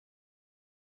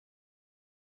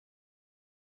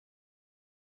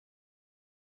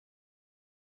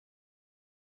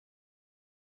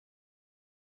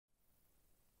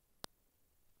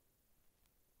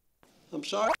I'm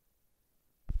sorry.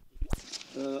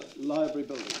 Library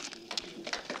building.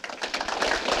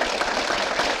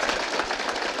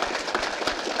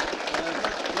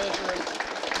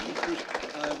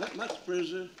 I have much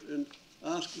pleasure in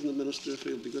asking the Minister if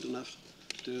he'll be good enough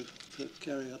to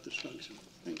carry out this function.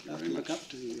 Thank you very much. Look up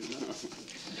to you.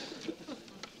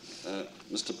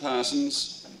 Mr.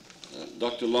 Parsons,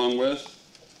 Dr. Longworth,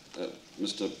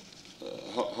 Mr.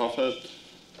 Hoffer,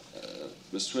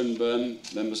 Miss Swinburne,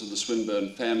 members of the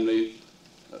Swinburne family,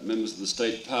 members of the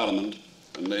State Parliament,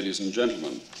 and ladies and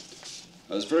gentlemen.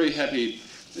 I was very happy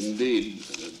indeed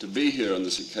to be here on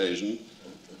this occasion,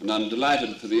 and I'm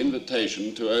delighted for the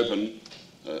invitation to open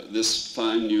this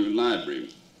fine new library.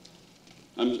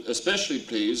 I'm especially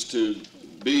pleased to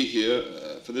be here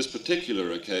for this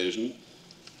particular occasion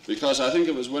because I think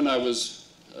it was when I was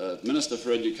Minister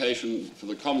for Education for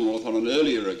the Commonwealth on an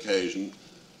earlier occasion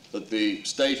that the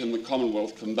State and the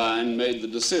Commonwealth combined made the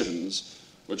decisions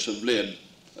which have led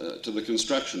to the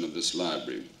construction of this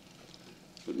library.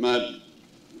 But my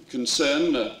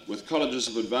concern with colleges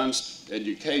of advanced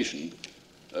education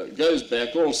goes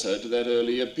back also to that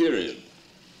earlier period.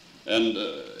 And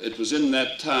it was in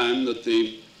that time that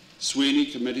the Sweeney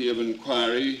Committee of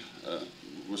Inquiry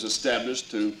was established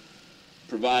to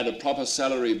provide a proper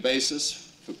salary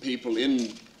basis for people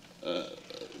in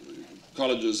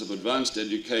colleges of advanced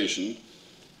education.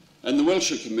 And the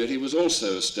Wiltshire Committee was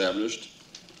also established,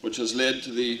 which has led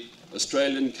to the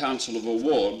Australian Council of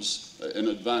Awards in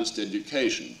Advanced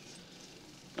Education.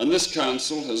 And this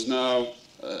council is now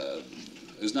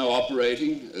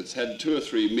operating. It's had 2 or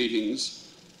 3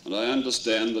 meetings, and I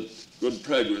understand that good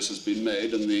progress has been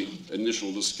made in the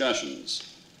initial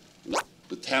discussions.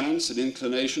 The talents and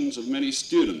inclinations of many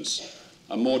students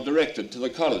are more directed to the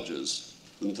colleges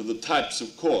than to the types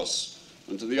of course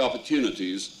and to the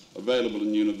opportunities available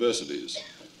in universities.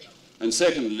 And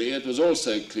secondly, it was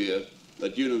also clear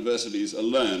that universities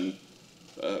alone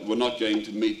were not going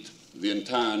to meet the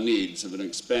entire needs of an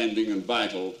expanding and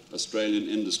vital Australian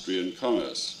industry and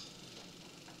commerce.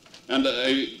 And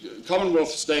a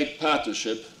Commonwealth-State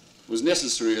partnership was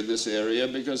necessary in this area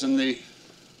because in the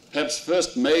perhaps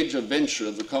first major venture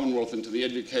of the Commonwealth into the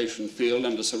education field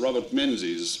under Sir Robert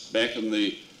Menzies back in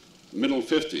the middle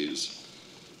 50s,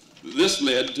 this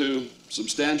led to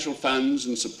substantial funds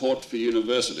and support for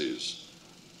universities.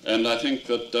 And I think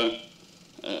that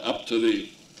up to the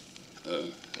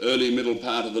early middle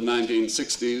part of the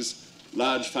 1960s,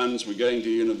 large funds were going to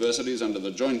universities under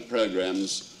the joint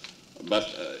programs,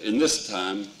 but in this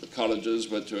time the colleges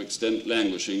were to extent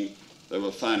languishing. They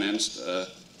were financed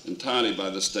entirely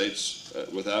by the states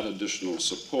without additional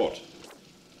support.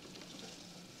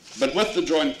 But with the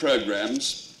joint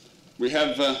programs, we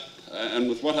have, and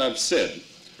with what I've said,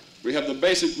 we have the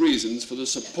basic reasons for the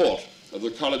support of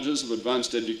the colleges of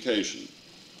advanced education.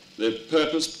 Their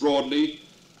purpose broadly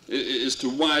is to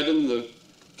widen the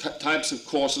types of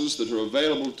courses that are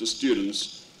available to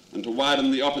students and to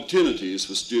widen the opportunities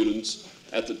for students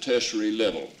at the tertiary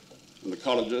level. And the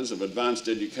colleges of advanced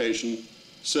education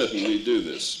certainly do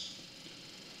this.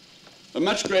 A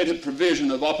much greater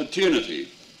provision of opportunity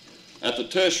at the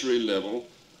tertiary level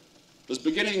is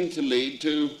beginning to lead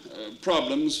to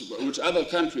problems which other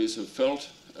countries have felt,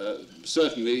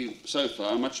 certainly so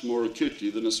far, much more acutely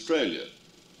than Australia.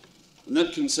 And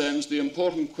that concerns the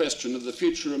important question of the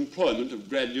future employment of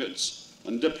graduates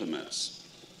and diplomats.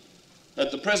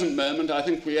 At the present moment, I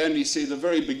think we only see the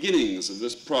very beginnings of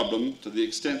this problem to the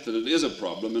extent that it is a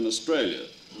problem in Australia.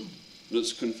 And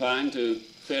it's confined to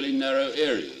fairly narrow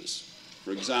areas.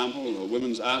 For example,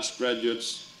 women's arts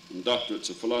graduates and doctorates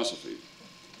of philosophy.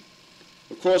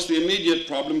 Of course, the immediate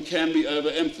problem can be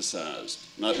overemphasized,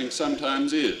 and I think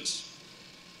sometimes is.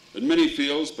 In many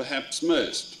fields, perhaps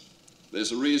most,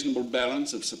 there's a reasonable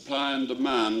balance of supply and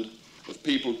demand of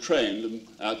people trained in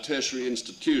our tertiary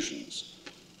institutions.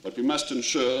 But we must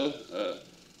ensure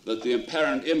that the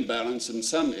apparent imbalance in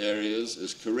some areas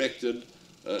is corrected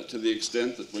to the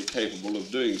extent that we're capable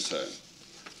of doing so.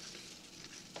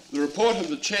 The report of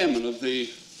the chairman of the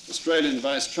Australian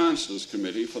Vice-Chancellors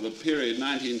Committee for the period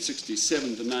 1967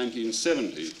 to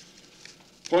 1970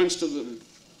 points to the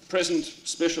present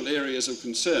special areas of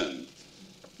concern.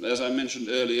 As I mentioned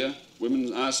earlier,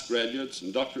 women's arts graduates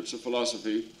and doctorates of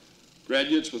philosophy,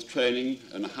 graduates with training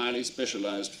in a highly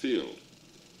specialized field.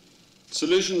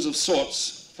 Solutions of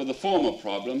sorts for the former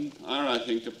problem are, I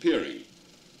think, appearing.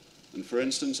 And for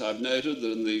instance, I've noted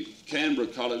that in the Canberra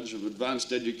College of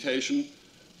Advanced Education,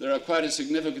 there are quite a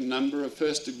significant number of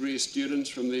first-degree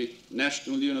students from the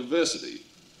National University,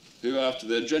 who, after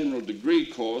their general degree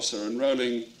course, are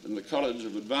enrolling in the College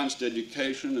of Advanced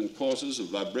Education in courses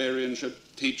of librarianship,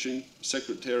 teaching,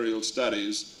 secretarial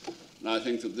studies, and I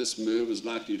think that this move is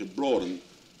likely to broaden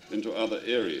into other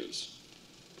areas.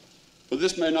 But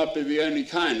this may not be the only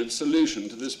kind of solution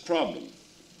to this problem.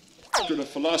 The doctorate of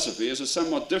philosophy is a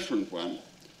somewhat different one,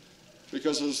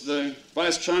 because as the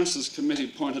Vice-Chancellor's Committee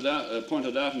pointed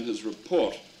out in his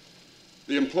report,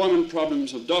 the employment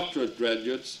problems of doctorate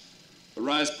graduates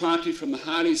arise partly from the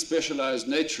highly specialized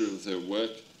nature of their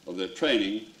work, of their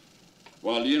training,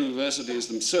 while universities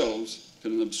themselves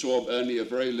can absorb only a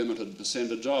very limited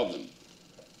percentage of them.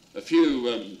 A few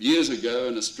years ago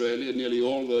in Australia, nearly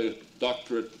all the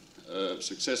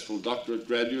successful doctorate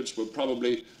graduates were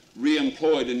probably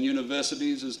re-employed in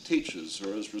universities as teachers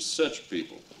or as research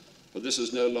people. But this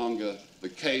is no longer the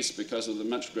case because of the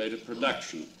much greater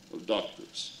production of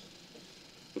doctorates.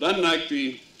 But unlike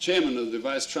the chairman of the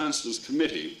Vice-Chancellor's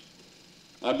Committee,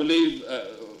 I believe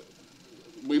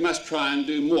we must try and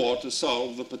do more to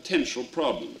solve the potential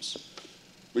problems.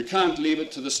 We can't leave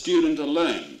it to the student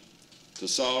alone to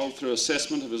solve through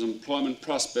assessment of his employment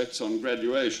prospects on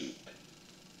graduation.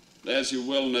 As you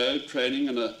well know, training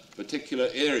in a particular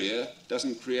area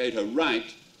doesn't create a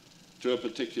right to a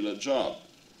particular job.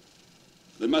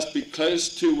 There must be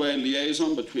close two-way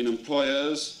liaison between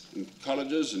employers and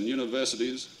colleges and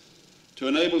universities to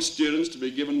enable students to be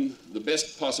given the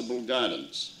best possible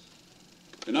guidance.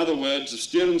 In other words, if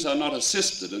students are not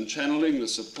assisted in channeling the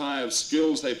supply of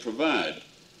skills they provide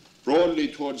broadly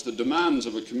towards the demands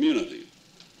of a community,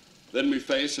 then we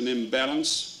face an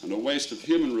imbalance and a waste of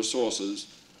human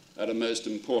resources at a most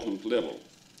important level.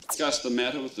 I discussed the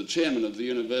matter with the chairman of the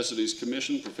Universities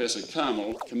Commission, Professor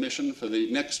Carmel. Commission for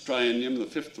the next triennium, the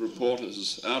fifth report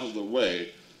is out of the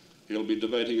way. He'll be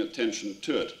devoting attention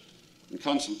to it in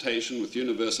consultation with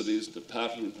universities,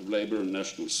 Department of Labour and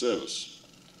National Service.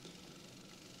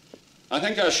 I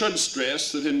think I should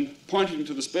stress that in pointing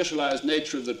to the specialised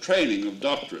nature of the training of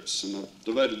doctorates, and I've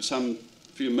devoted some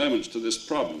few moments to this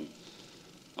problem,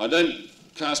 I don't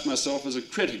cast myself as a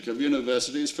critic of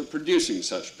universities for producing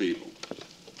such people.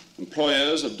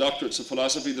 Employers of doctorates of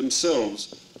philosophy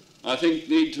themselves, I think,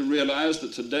 need to realise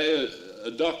that today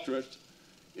a doctorate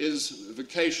is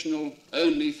vocational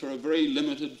only for a very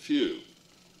limited few.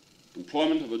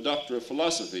 Employment of a doctor of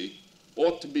philosophy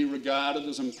ought to be regarded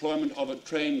as employment of a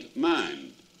trained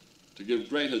mind to give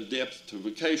greater depth to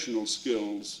vocational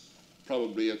skills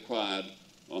probably acquired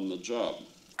on the job.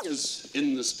 As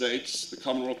in the States, the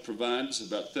Commonwealth provides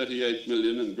about 38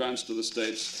 million in grants to the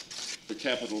states for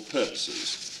capital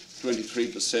purposes,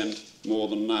 23% more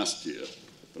than last year.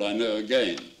 But I know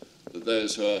again that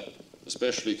those who are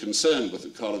especially concerned with the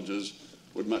colleges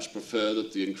would much prefer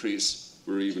that the increase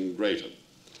were even greater.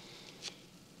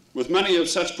 With money of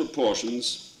such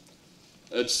proportions,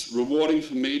 it's rewarding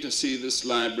for me to see this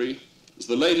library as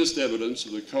the latest evidence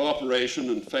of the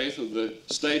cooperation and faith of the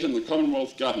state and the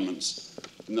Commonwealth governments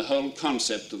in the whole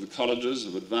concept of the colleges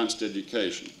of advanced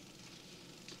education.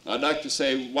 I'd like to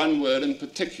say one word in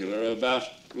particular about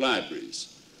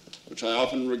libraries, which I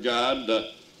often regard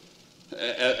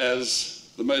as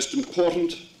the most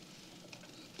important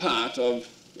part of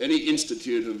any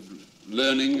institute of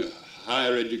learning,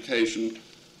 higher education,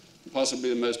 possibly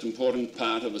the most important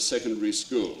part of a secondary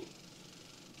school.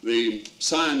 The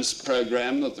science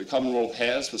program that the Commonwealth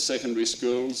has for secondary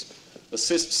schools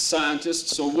assists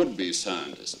scientists or would-be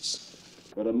scientists.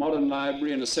 But a modern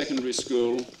library in a secondary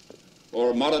school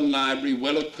or a modern library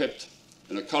well equipped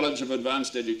in a college of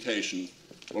advanced education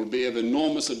will be of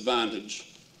enormous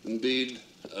advantage, indeed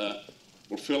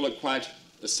will fill a quite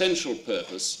essential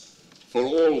purpose for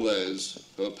all those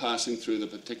who are passing through the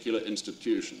particular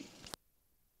institution.